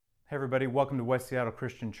Hey everybody, welcome to West Seattle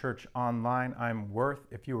Christian Church Online. I'm Worth.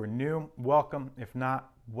 If you are new, welcome. If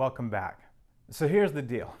not, welcome back. So here's the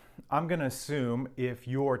deal. I'm going to assume if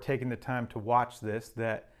you're taking the time to watch this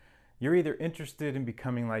that you're either interested in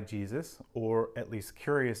becoming like Jesus or at least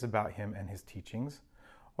curious about him and his teachings,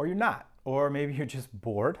 or you're not. Or maybe you're just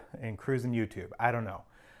bored and cruising YouTube. I don't know.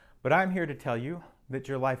 But I'm here to tell you that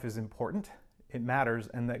your life is important, it matters,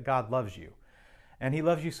 and that God loves you. And he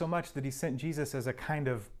loves you so much that he sent Jesus as a kind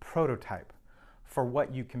of prototype for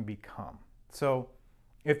what you can become. So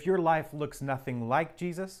if your life looks nothing like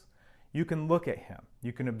Jesus, you can look at him,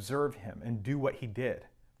 you can observe him and do what he did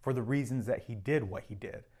for the reasons that he did what he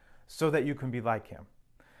did, so that you can be like him.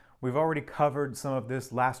 We've already covered some of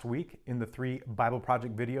this last week in the 3 Bible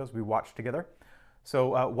Project videos we watched together.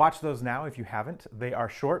 So watch those now if you haven't. They are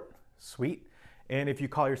short, sweet, and if you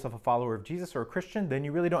call yourself a follower of Jesus or a Christian, then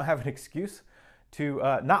you really don't have an excuse to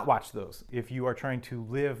not watch those if you are trying to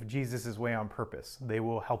live Jesus's way on purpose. They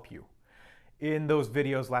will help you. In those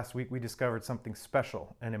videos last week, we discovered something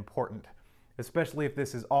special and important, especially if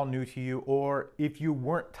this is all new to you, or if you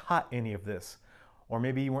weren't taught any of this, or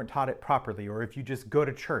maybe you weren't taught it properly, or if you just go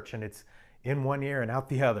to church and it's in one ear and out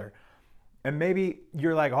the other. And maybe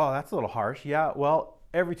you're like, oh, that's a little harsh. Yeah, well,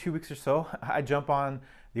 every 2 weeks or so, I jump on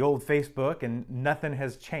the old Facebook and nothing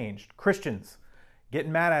has changed. Christians getting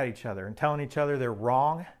mad at each other and telling each other they're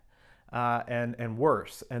wrong and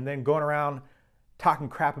worse, and then going around talking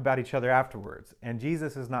crap about each other afterwards. And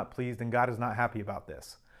Jesus is not pleased and God is not happy about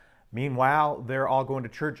this. Meanwhile, they're all going to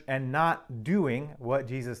church and not doing what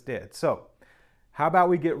Jesus did. So how about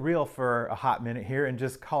we get real for a hot minute here and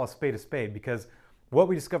just call a spade, because what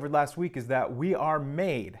we discovered last week is that we are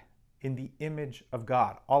made in the image of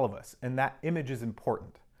God, all of us, and that image is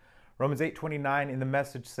important. Romans 8:29 in the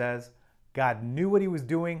Message says, God knew what he was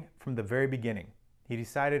doing from the very beginning. He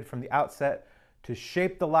decided from the outset to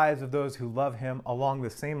shape the lives of those who love him along the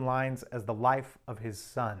same lines as the life of his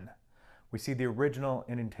Son. We see the original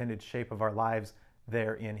and intended shape of our lives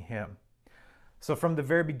there in him. So from the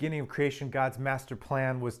very beginning of creation, God's master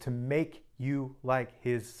plan was to make you like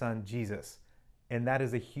his Son, Jesus. And that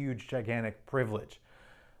is a huge, gigantic privilege.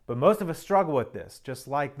 But most of us struggle with this, just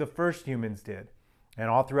like the first humans did. And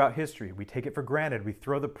all throughout history, we take it for granted. We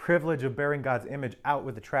throw the privilege of bearing God's image out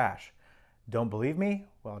with the trash. Don't believe me?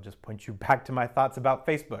 Well, I'll just point you back to my thoughts about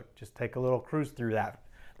Facebook. Just take a little cruise through that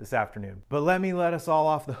this afternoon. But let us all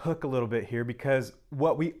off the hook a little bit here, because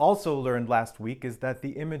what we also learned last week is that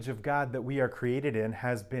the image of God that we are created in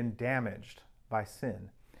has been damaged by sin.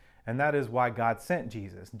 And that is why God sent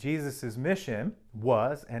Jesus. Jesus' mission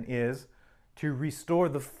was and is to restore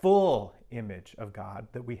the full image of God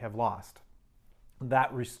that we have lost. The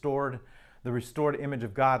restored image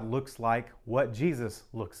of God looks like what Jesus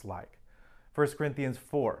looks like. 1 Corinthians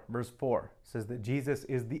 4, verse 4 says that Jesus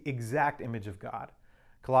is the exact image of God.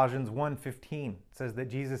 Colossians 1:15 says that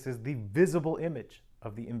Jesus is the visible image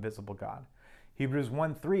of the invisible God. Hebrews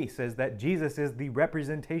 1:3 says that Jesus is the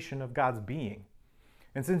representation of God's being.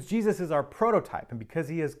 And since Jesus is our prototype, and because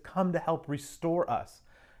he has come to help restore us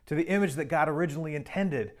to the image that God originally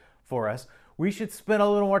intended for us, we should spend a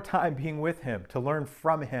little more time being with him, to learn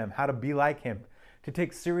from him how to be like him, to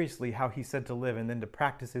take seriously how he said to live, and then to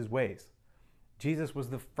practice his ways. Jesus was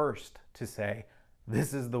the first to say,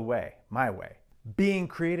 this is the way, my way. Being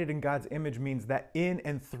created in God's image means that in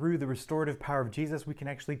and through the restorative power of Jesus, we can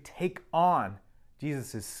actually take on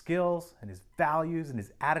Jesus' skills and his values and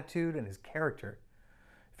his attitude and his character.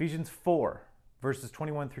 Ephesians 4, verses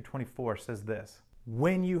 21 through 24 says this: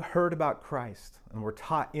 when you heard about Christ and were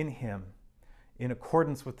taught in him, in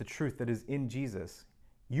accordance with the truth that is in Jesus,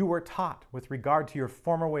 you were taught with regard to your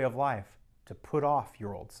former way of life to put off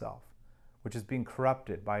your old self, which is being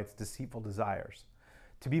corrupted by its deceitful desires,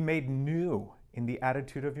 to be made new in the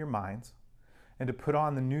attitude of your minds, and to put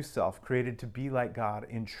on the new self created to be like God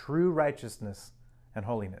in true righteousness and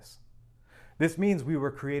holiness. This means we were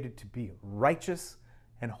created to be righteous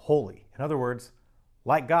and holy. In other words,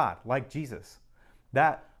 like God, like Jesus.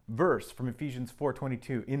 That verse from Ephesians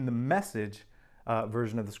 4:22 in the Message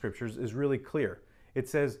version of the scriptures is really clear. It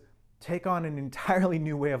says, take on an entirely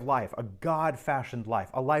new way of life, a God-fashioned life,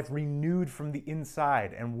 a life renewed from the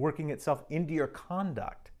inside and working itself into your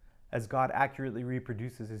conduct as God accurately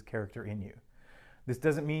reproduces his character in you. This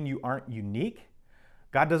doesn't mean you aren't unique.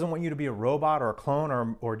 God doesn't want you to be a robot or a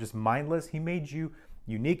clone or just mindless. He made you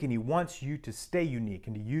unique, and he wants you to stay unique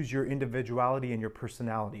and to use your individuality and your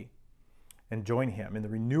personality and join him in the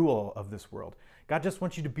renewal of this world. God just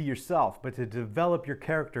wants you to be yourself, but to develop your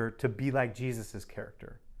character to be like Jesus'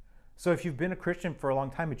 character. So if you've been a Christian for a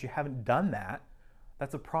long time but you haven't done that,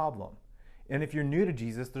 that's a problem. And if you're new to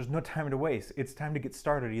Jesus, there's no time to waste. It's time to get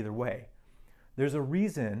started either way. There's a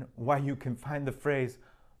reason why you can find the phrase,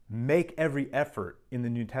 make every effort in the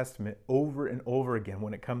New Testament over and over again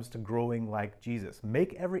when it comes to growing like Jesus.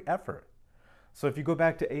 Make every effort. So if you go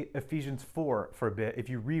back to Ephesians 4 for a bit, if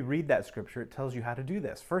you reread that scripture, it tells you how to do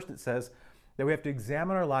this. First, it says that we have to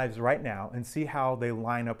examine our lives right now and see how they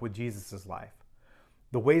line up with Jesus' life.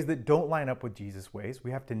 The ways that don't line up with Jesus' ways,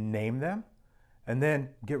 we have to name them and then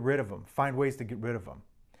get rid of them. Find ways to get rid of them.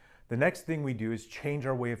 The next thing we do is change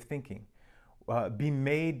our way of thinking. Be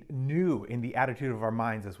made new in the attitude of our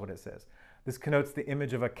minds is what it says. This connotes the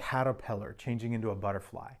image of a caterpillar changing into a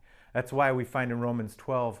butterfly. That's why we find in Romans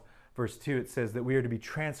 12, verse 2, it says that we are to be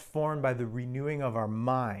transformed by the renewing of our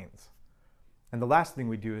minds. And the last thing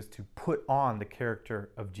we do is to put on the character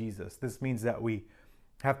of Jesus. This means that we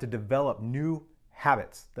have to develop new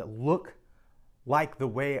habits that look like the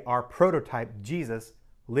way our prototype, Jesus,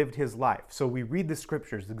 lived his life. So we read the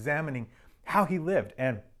scriptures examining how he lived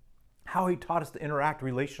and how he taught us to interact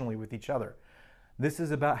relationally with each other. This is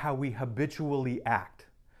about how we habitually act.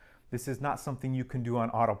 This is not something you can do on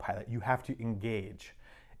autopilot. You have to engage.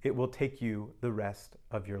 It will take you the rest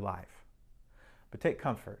of your life. But take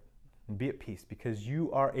comfort and be at peace because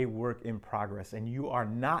you are a work in progress and you are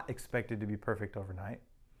not expected to be perfect overnight.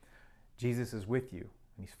 Jesus is with you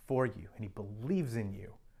and he's for you and he believes in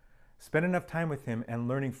you. Spend enough time with him and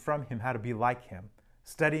learning from him how to be like him,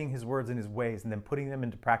 studying his words and his ways and then putting them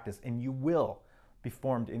into practice, and you will be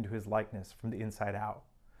formed into his likeness from the inside out.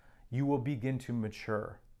 You will begin to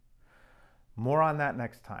mature. More on that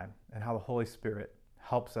next time and how the Holy Spirit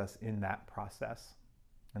helps us in that process.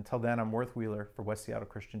 Until then, I'm Worth Wheeler for West Seattle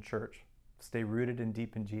Christian Church. Stay rooted and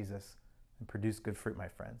deep in Jesus and produce good fruit, my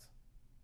friends.